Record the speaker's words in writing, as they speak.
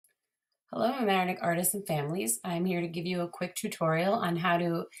Hello, Amerenik artists and families. I'm here to give you a quick tutorial on how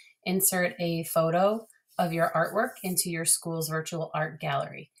to insert a photo of your artwork into your school's virtual art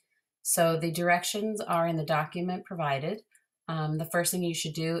gallery. So the directions are in the document provided. The first thing you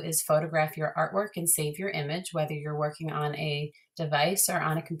should do is photograph your artwork and save your image, whether you're working on a device or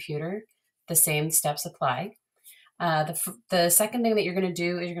on a computer. The same steps apply. The second thing that you're going to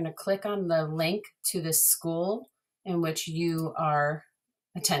do is you're going to click on the link to the school in which you are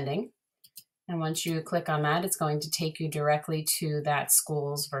attending. And once you click on that, it's going to take you directly to that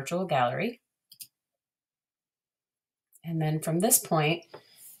school's virtual gallery. And then from this point,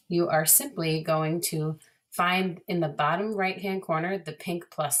 you are simply going to find in the bottom right-hand corner the pink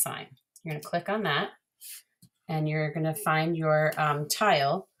plus sign. You're going to click on that, and you're going to find your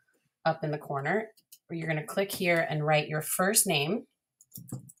tile up in the corner. You're going to click here and write your first name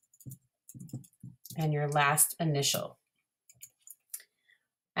and your last initial.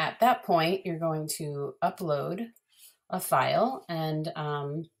 At that point, you're going to upload a file, and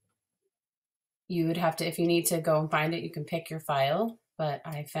you would have to, if you need to go and find it, you can pick your file, but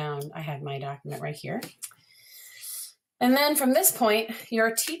I have my document right here. And then from this point,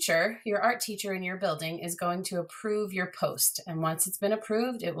 your teacher, your art teacher in your building is going to approve your post. And once it's been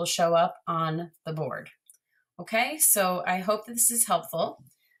approved, it will show up on the board. Okay, so I hope that this is helpful.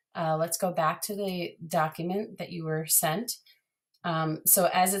 Let's go back to the document that you were sent. So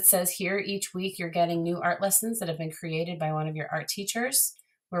as it says here, each week you're getting new art lessons that have been created by one of your art teachers.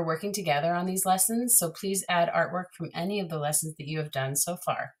 We're working together on these lessons, so please add artwork from any of the lessons that you have done so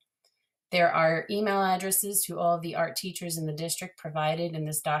far. There are email addresses to all of the art teachers in the district provided in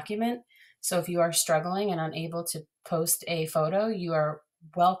this document. So if you are struggling and unable to post a photo, you are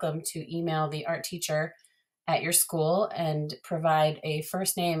welcome to email the art teacher at your school and provide a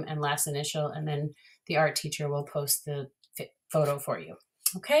first name and last initial, and then the art teacher will post the photo for you.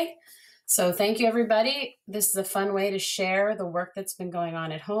 Okay, so thank you, everybody. This is a fun way to share the work that's been going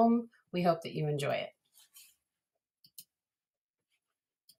on at home. We hope that you enjoy it.